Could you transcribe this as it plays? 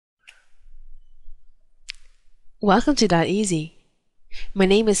Welcome to Doteasy. My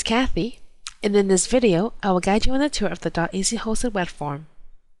name is Kathy, and in this video, I will guide you on a tour of the Doteasy Hosted WebForm.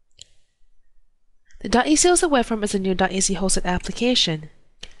 The Doteasy Hosted WebForm is a new Doteasy Hosted application.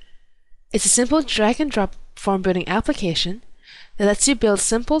 It's a simple drag-and-drop form building application that lets you build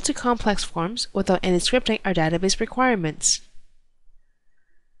simple to complex forms without any scripting or database requirements.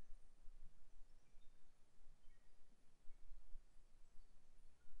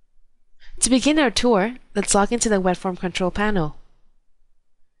 To begin our tour, let's log into the WebForm control panel.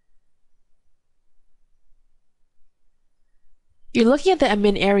 You're looking at the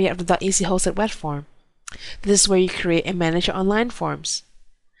admin area of the Doteasy Hosted WebForm. This is where you create and manage your online forms.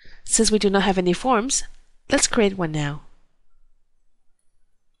 Since we do not have any forms, let's create one now.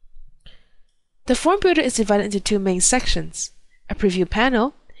 The form builder is divided into two main sections, a preview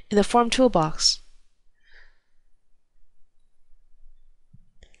panel and the form toolbox.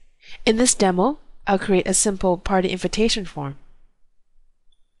 In this demo, I'll create a simple party invitation form.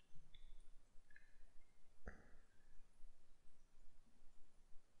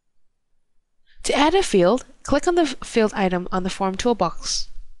 To add a field, click on the field item on the form toolbox.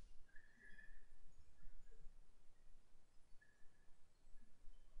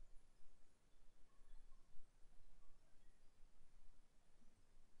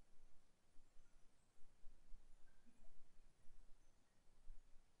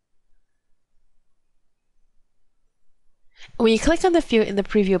 When you click on the field in the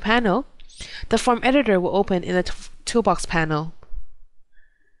preview panel, the form editor will open in the toolbox panel.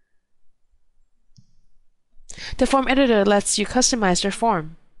 The form editor lets you customize your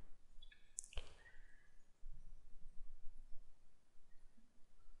form.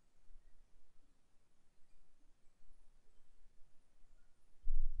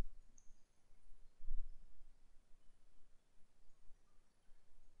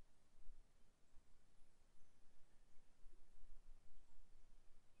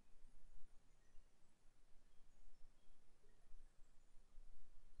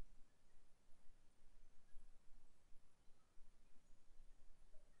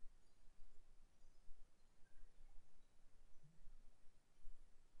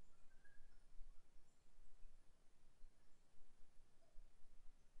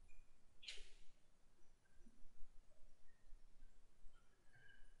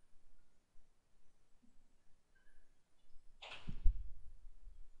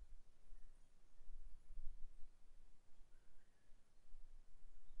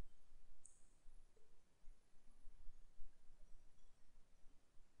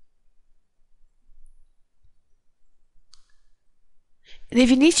 And if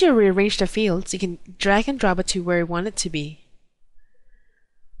you need to rearrange the fields, you can drag and drop it to where you want it to be.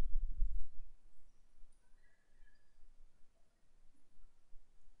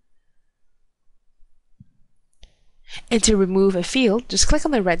 And to remove a field, just click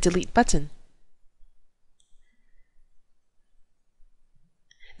on the red delete button.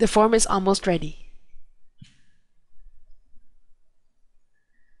 The form is almost ready.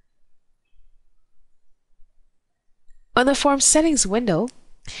 On the form settings window,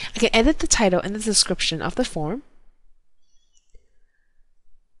 I can edit the title and the description of the form.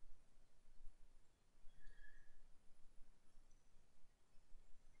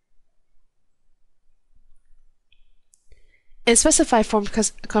 And specify form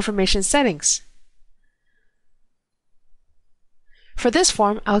confirmation settings. For this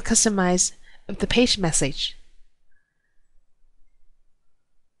form, I'll customize the page message.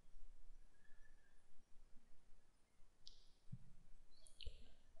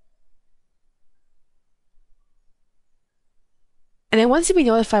 And I want to be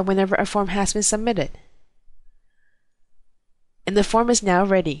notified whenever a form has been submitted. And the form is now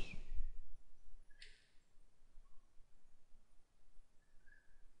ready.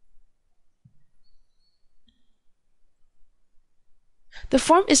 The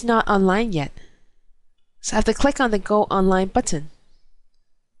form is not online yet, so I have to click on the Go Online button.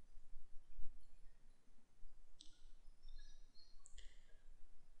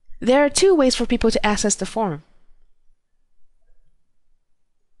 There are two ways for people to access the form.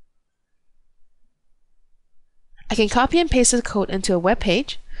 I can copy and paste the code into a web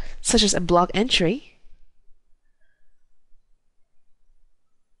page, such as a blog entry.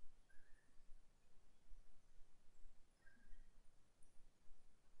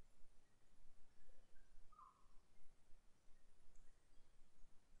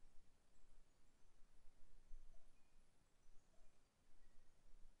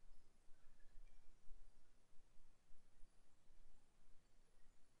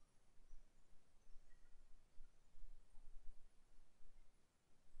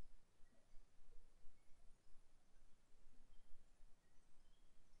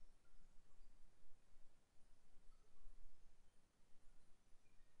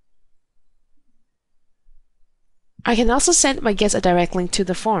 I can also send my guests a direct link to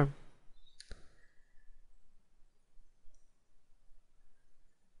the form.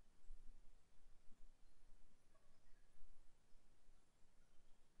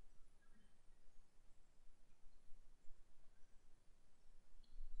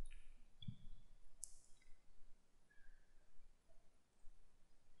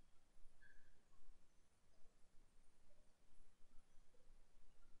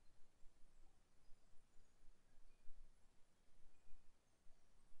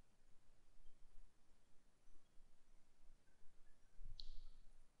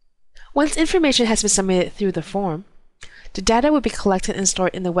 Once information has been submitted through the form, the data will be collected and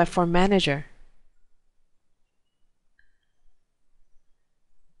stored in the WebForm Manager.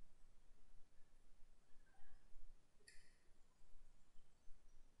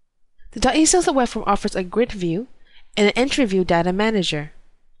 The Doteasy Hosted WebForm offers a grid view and an entry view data manager.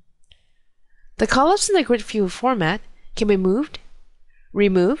 The columns in the grid view format can be moved,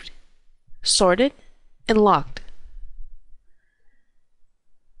 removed, sorted, and locked.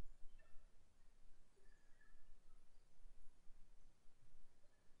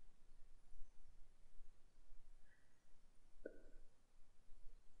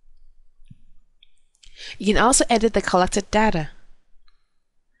 You can also edit the collected data.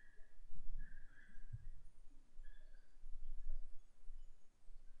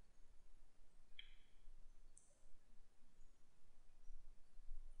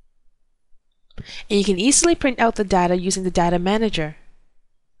 And you can easily print out the data using the Data Manager.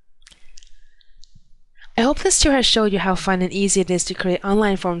 I hope this tour has showed you how fun and easy it is to create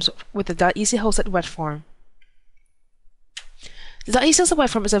online forms with the Doteasy Hosted WebForm. The Doteasy Hosted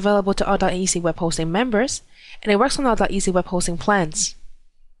WebForm is available to all Doteasy web hosting members, and it works on all Doteasy web hosting plans.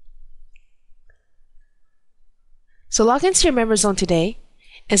 So log into your Member Zone today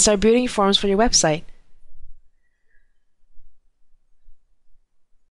and start building forms for your website.